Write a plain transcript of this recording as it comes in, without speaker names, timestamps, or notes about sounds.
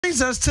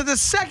brings us to the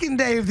second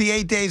day of the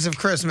 8 days of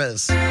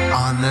Christmas.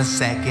 On the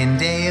second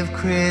day of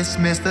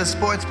Christmas, the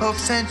sports pope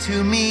sent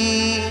to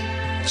me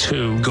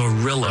 2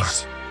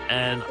 gorillas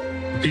and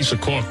a piece of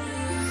cork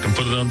and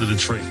put it under the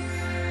tree.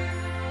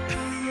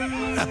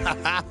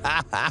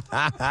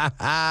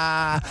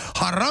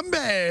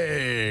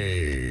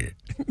 Harambe!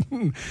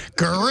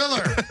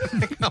 Gorilla.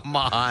 Come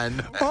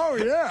on. Oh,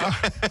 yeah.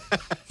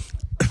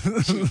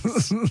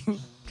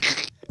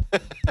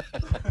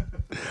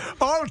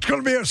 Oh, it's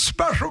going to be a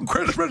special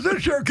Christmas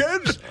this year,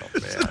 kids.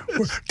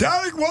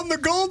 Daddy won the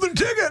golden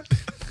ticket.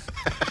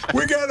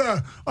 We get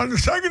on the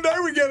second day,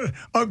 we get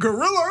a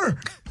gorilla.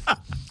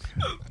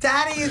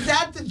 Daddy, is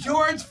that the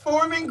George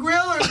Foreman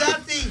grill, or is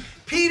that the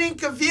Pete and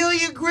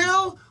Cavilla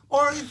grill,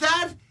 or is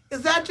that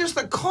just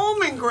a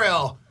Coleman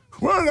grill?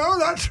 Well, no,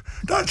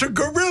 that's a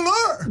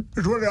gorilla,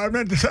 is what I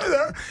meant to say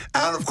there.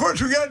 And, of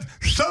course, we get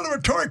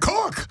celebratory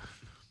cork.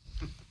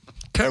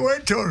 Can't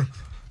wait till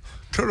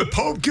the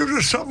Pope gives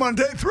us something on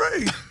day 3.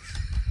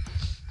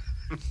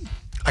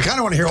 I kind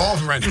of want to hear all of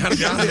them right now. To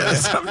be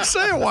honest. I'm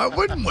saying, why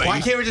wouldn't we? Why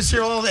can't we just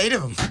hear all 8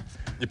 of them?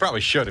 You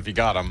probably should if you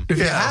got them. If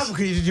you have,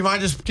 do you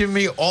mind just giving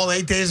me all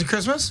 8 days of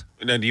Christmas?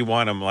 Now, do you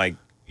want them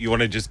you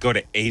want to just go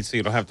to 8 so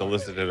you don't have to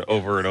listen to it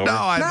over and over? No,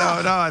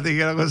 I think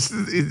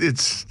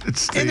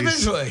it's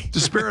individually the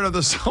spirit of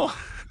the song.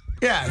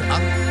 Yeah.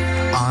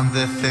 On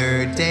the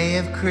third day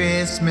of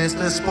Christmas,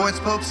 the sports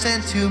pope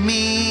sent to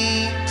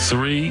me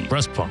 3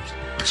 breast pumps,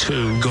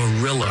 2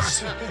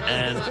 gorillas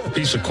and a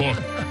piece of cork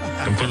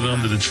and put it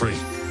under the tree.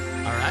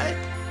 All right.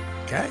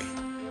 Okay.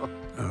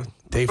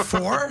 Day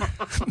 4.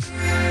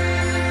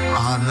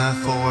 On the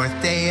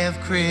fourth day of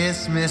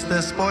Christmas,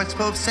 the sports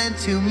pope sent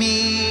to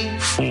me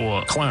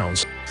 4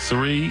 clowns,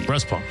 3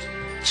 breast pumps,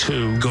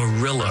 2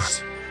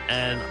 gorillas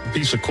and a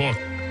piece of cork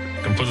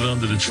and put it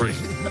under the tree.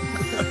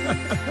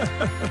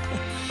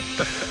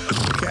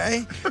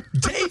 Okay.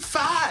 Day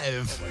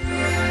 5.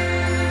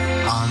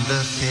 On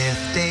the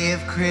fifth day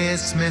of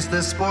Christmas,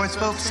 the sports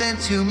pope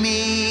sent to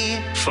me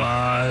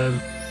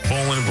 5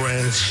 Bowling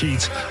brand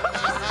sheets,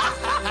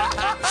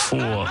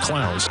 4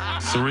 clowns,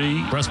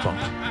 3 breast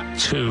pumps,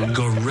 2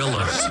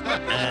 gorillas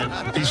and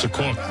a piece of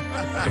cork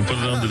and put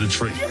it under the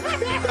tree.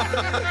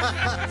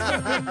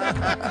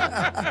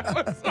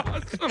 That's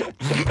awesome.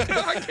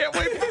 I can't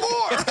wait for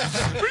more.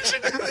 We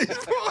should do these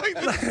for like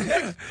the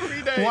next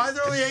 3 days. Why are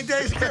there only 8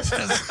 days of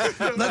Christmas?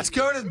 Let's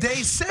go to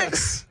day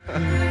 6.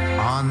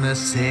 On the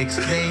sixth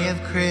day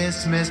of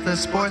Christmas, the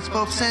sports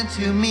pope sent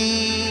to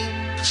me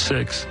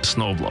 6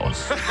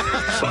 snowblowers,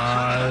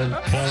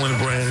 5 Bowling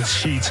brand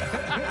sheets,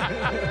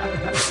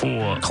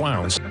 4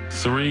 clowns,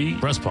 3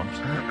 breast pumps,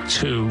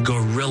 2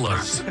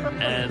 gorillas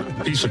and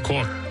a piece of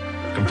cork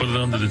and put it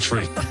under the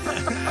tree.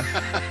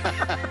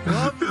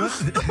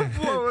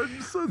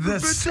 The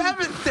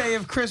 7th day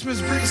of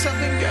Christmas brings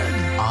something good.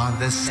 On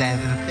the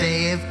seventh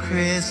day of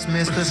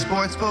Christmas, the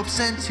sports pope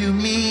sent to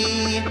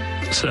me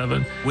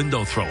 7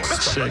 window throwers,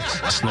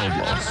 6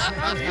 snowblowers,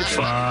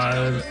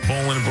 5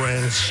 Bowling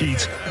brand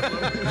sheets,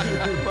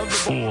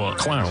 4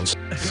 clowns,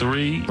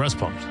 3 breast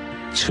pumps,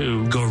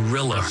 2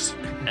 gorillas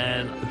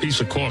and a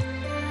piece of cork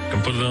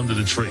and put it under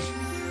the tree.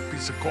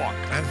 Piece of cork.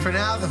 And for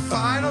now, the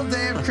final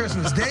day of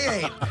Christmas,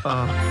 day 8.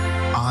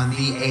 On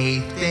the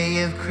eighth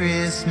day of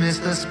Christmas,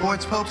 the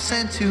sports pope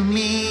sent to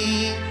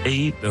me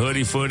 8 the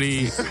hoodie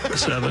footy,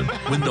 7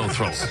 window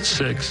throwers,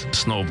 6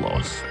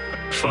 snowblowers,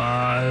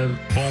 5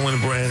 Bowling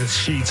brand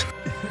sheets,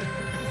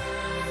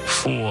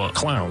 4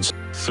 clowns,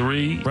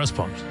 3 breast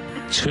pumps,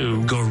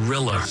 2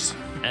 gorillas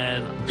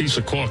and a piece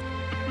of cork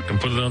and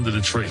put it under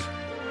the tree.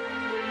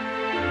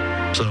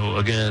 So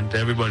again, to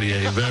everybody,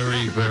 a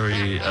very,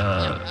 very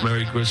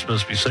Merry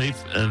Christmas. Be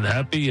safe and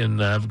happy and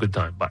have a good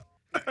time. Bye.